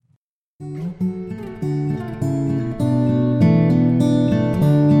Welcome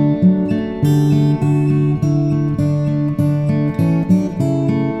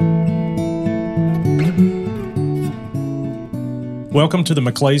to the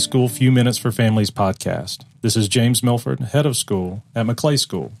Maclay School Few Minutes for Families podcast. This is James Milford, head of school at Maclay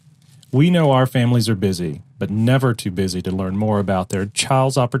School. We know our families are busy, but never too busy to learn more about their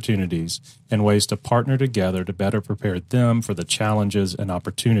child's opportunities and ways to partner together to better prepare them for the challenges and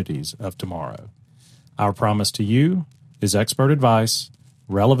opportunities of tomorrow. Our promise to you is expert advice,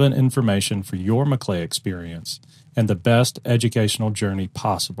 relevant information for your Maclay experience, and the best educational journey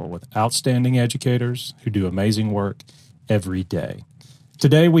possible with outstanding educators who do amazing work every day.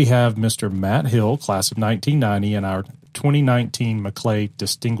 Today we have Mr. Matt Hill, class of 1990, and our 2019 Maclay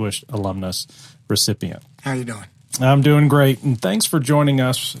Distinguished Alumnus recipient. How you doing? I'm doing great, and thanks for joining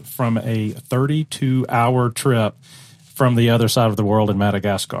us from a 32-hour trip from the other side of the world in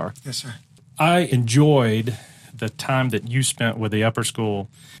Madagascar. Yes, sir. I enjoyed the time that you spent with the upper school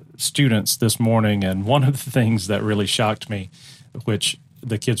students this morning, and one of the things that really shocked me, which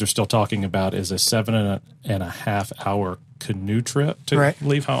the kids are still talking about, is a 7.5-hour canoe trip to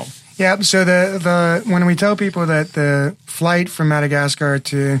leave home. Yeah, so the when we tell people that the flight from Madagascar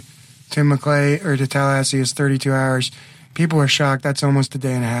to Maclay or to Tallahassee is 32 hours, people are shocked. That's almost a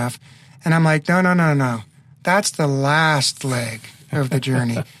day and a half. And I'm like, no. That's the last leg of the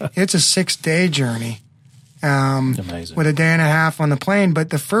journey. It's a 6-day journey Amazing. With a day and a half on the plane. But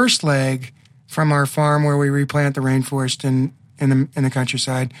the first leg from our farm where we replant the rainforest in the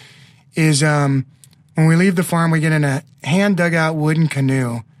countryside is when we leave the farm, we get in a hand-dug-out wooden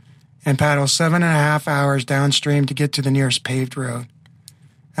canoe and paddle 7.5 hours downstream to get to the nearest paved road.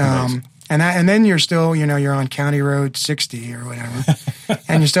 And then you're still, you're on County Road 60 or whatever,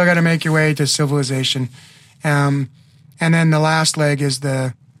 and you still got to make your way to civilization. And then the last leg is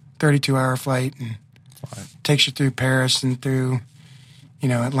the 32-hour flight, and takes you through Paris and through,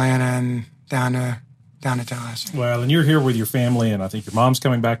 Atlanta and down to Tallahassee. Well, and you're here with your family, and I think your mom's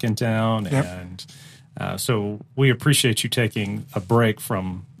coming back in town, yep. And so we appreciate you taking a break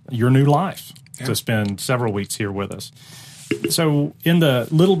from your new life to spend several weeks here with us. So in the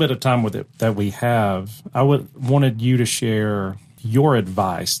little bit of time with it that we have, I wanted you to share your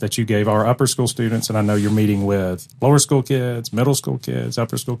advice that you gave our upper school students, and I know you're meeting with lower school kids, middle school kids,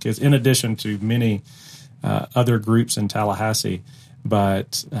 upper school kids, in addition to many other groups in Tallahassee.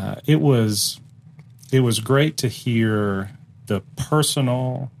 But it was great to hear the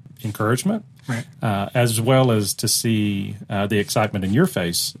personal encouragement, as well as to see the excitement in your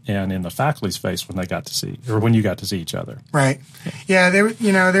face and in the faculty's face when you got to see each other. Right. Yeah.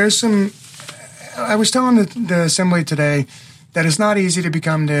 There's some. I was telling the assembly today that it's not easy to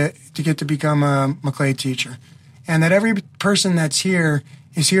get to become a Maclay teacher, and that every person that's here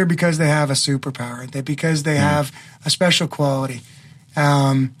is here because they have a superpower, because they have a special quality.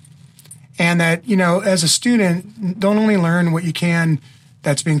 And that, as a student, don't only learn what you can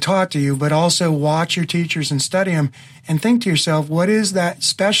that's being taught to you, but also watch your teachers and study them and think to yourself, what is that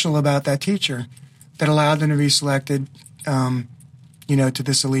special about that teacher that allowed them to be selected, to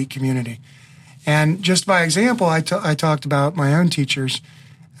this elite community? And just by example, I talked about my own teachers,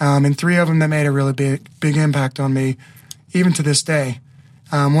 and 3 of them that made a really big impact on me, even to this day.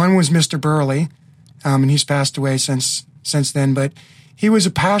 One was Mr. Burley, and he's passed away since then, but he was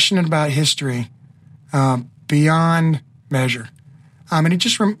passionate about history beyond measure. And he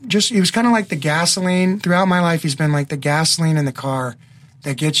he was kind of like the gasoline. Throughout my life, he's been like the gasoline in the car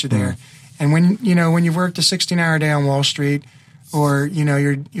that gets you there. And when you've worked a 16-hour day on Wall Street, or,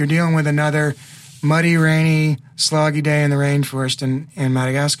 you're dealing with another muddy, rainy, sloggy day in the rainforest in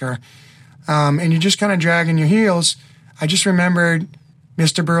Madagascar, and you're just kind of dragging your heels, I just remembered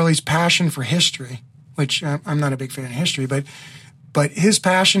Mr. Burley's passion for history, which I'm not a big fan of history, but his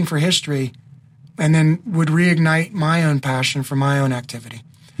passion for history, and then would reignite my own passion for my own activity.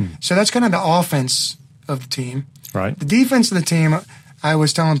 So that's kind of the offense of the team. Right. The defense of the team, I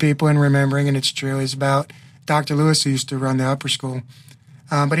was telling people and remembering, and it's true, is about Dr. Lewis, who used to run the upper school.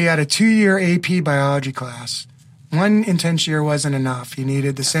 But he had a 2-year AP biology class. 1 intense year wasn't enough. He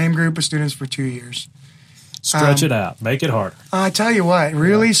needed the same group of students for 2 years. Stretch it out. Make it harder. I tell you what,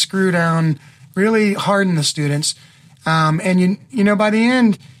 really screw down, really harden the students. And by the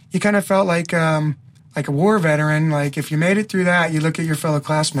end, you kind of felt like a war veteran. Like if you made it through that, you look at your fellow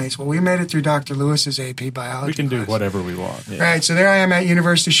classmates. Well, we made it through Dr. Lewis's AP biology. We can class. do whatever we want. Yeah. Right. So there I am at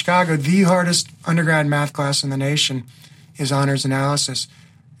University of Chicago. The hardest undergrad math class in the nation is honors analysis.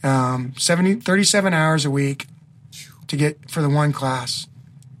 37 hours a week to get for the one class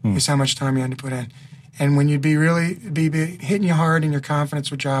is how much time you had to put in. And when you'd be hitting you hard and your confidence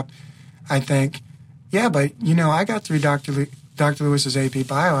would drop, I think, yeah, but, I got through Dr. Lewis's AP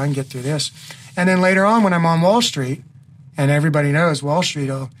Bio. I can get through this. And then later on when I'm on Wall Street, and everybody knows Wall Street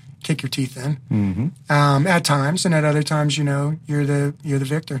will kick your teeth in at times, and at other times, you're the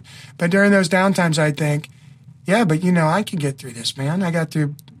victor. But during those downtimes, I think, yeah, but I can get through this, man. I got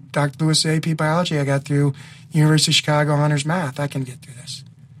through Dr. Lewis AP Biology. I got through University of Chicago Honors Math. I can get through this.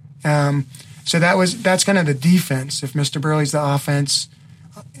 So that's kind of the defense. If Mr. Burley's the offense,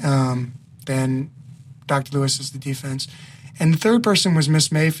 then Dr. Lewis is the defense. And the third person was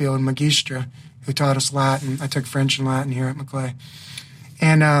Miss Mayfield, Magistra, who taught us Latin. I took French and Latin here at Maclay.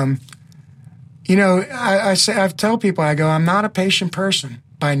 And, I tell people, I go, I'm not a patient person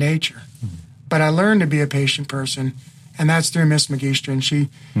by nature, but I learned to be a patient person, and that's through Miss Magistra. And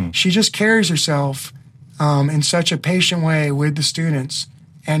she just carries herself in such a patient way with the students,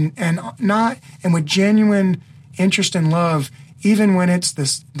 and with genuine interest and love, even when it's the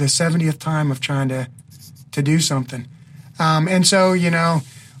 70th time of trying to do something. And so,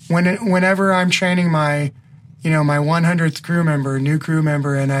 whenever I'm training my 100th new crew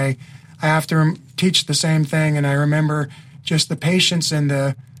member, and I have to teach the same thing, and I remember just the patience and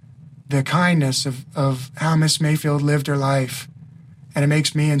the kindness of how Miss Mayfield lived her life, and it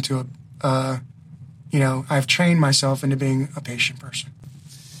makes me into I've trained myself into being a patient person.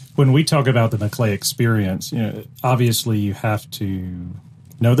 When we talk about the Maclay experience, obviously you have to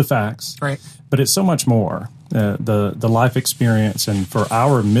know the facts, right? But it's so much more. The life experience, and for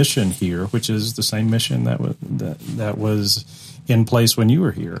our mission here, which is the same mission that was in place when you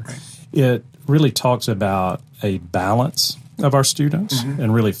were here, right. It really talks about a balance of our students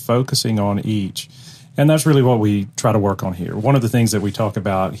and really focusing on each. And that's really what we try to work on here. One of the things that we talk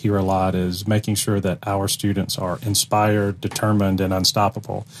about here a lot is making sure that our students are inspired, determined, and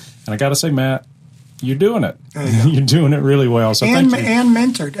unstoppable. And I got to say, Matt, you're doing it. You're doing it really well. So thank you. And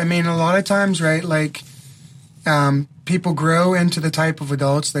mentored. I mean, a lot of times, right, like people grow into the type of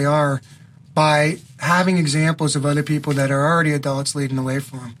adults they are by having examples of other people that are already adults leading the way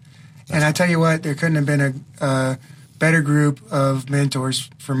for them. And I tell you what, there couldn't have been a better group of mentors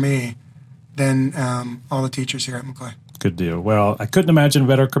for me than all the teachers here at Maclay. Good deal. Well, I couldn't imagine a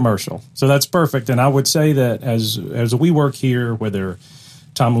better commercial. So that's perfect. And I would say that as we work here, whether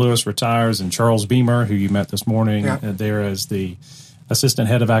Tom Lewis retires and Charles Beamer, who you met this morning, there as the assistant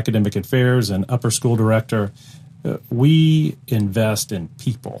head of academic affairs and upper school director, we invest in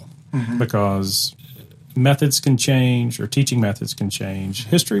people because methods can change, or teaching methods can change.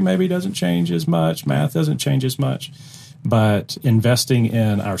 History maybe doesn't change as much. Math doesn't change as much. But investing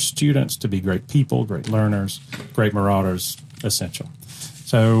in our students to be great people, great learners, great marauders, essential.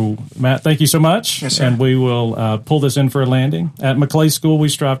 So, Matt, thank you so much. Yes, sir. And we will pull this in for a landing. At Maclay School, we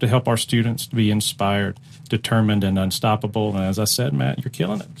strive to help our students to be inspired, determined, and unstoppable. And as I said, Matt, you're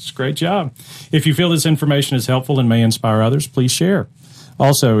killing it. It's a great job. If you feel this information is helpful and may inspire others, please share.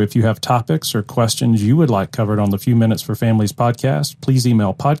 Also, if you have topics or questions you would like covered on the Few Minutes for Families podcast, please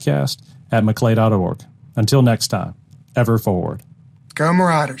email podcast@maclay.org. Until next time, ever forward. Go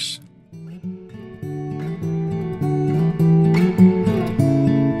Marauders.